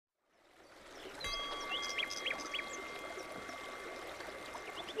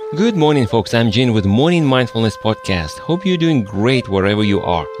Good morning, folks. I'm Gene with Morning Mindfulness Podcast. Hope you're doing great wherever you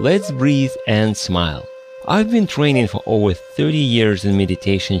are. Let's breathe and smile. I've been training for over 30 years in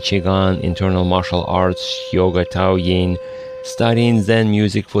meditation, Qigong, internal martial arts, yoga, Taoyin, studying Zen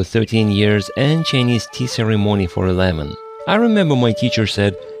music for 13 years, and Chinese tea ceremony for 11. I remember my teacher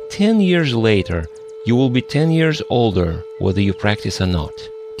said, 10 years later, you will be 10 years older, whether you practice or not.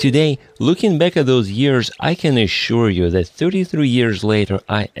 Today, looking back at those years, I can assure you that 33 years later,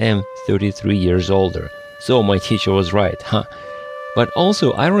 I am 33 years older. So my teacher was right, huh? But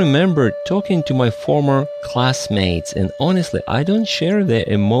also, I remember talking to my former classmates, and honestly, I don't share their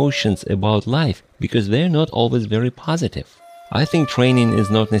emotions about life because they're not always very positive. I think training is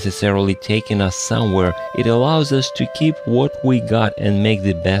not necessarily taking us somewhere. It allows us to keep what we got and make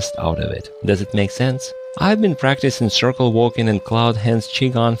the best out of it. Does it make sense? I've been practicing circle walking and cloud hands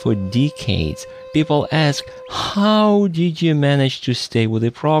Qigong for decades. People ask, how did you manage to stay with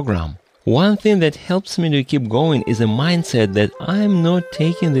the program? One thing that helps me to keep going is a mindset that I'm not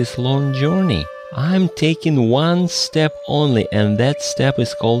taking this long journey. I'm taking one step only, and that step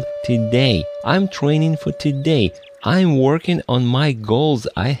is called today. I'm training for today. I'm working on my goals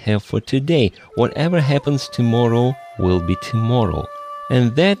I have for today. Whatever happens tomorrow will be tomorrow.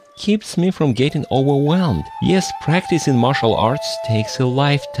 And that keeps me from getting overwhelmed. Yes, practicing martial arts takes a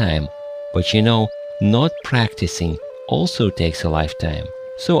lifetime. But not practicing also takes a lifetime.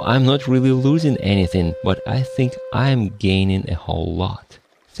 So I'm not really losing anything, but I think I'm gaining a whole lot.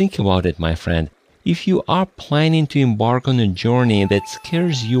 Think about it, my friend. If you are planning to embark on a journey that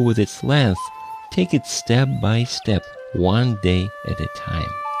scares you with its length, take it step by step, one day at a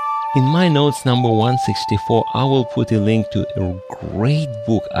time. In my notes number 164, I will put a link to a great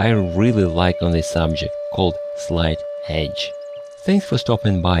book I really like on this subject called Slight Edge. Thanks for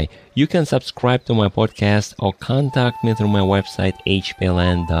stopping by. You can subscribe to my podcast or contact me through my website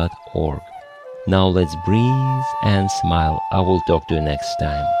hplan.org. Now let's breathe and smile. I will talk to you next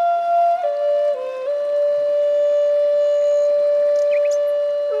time.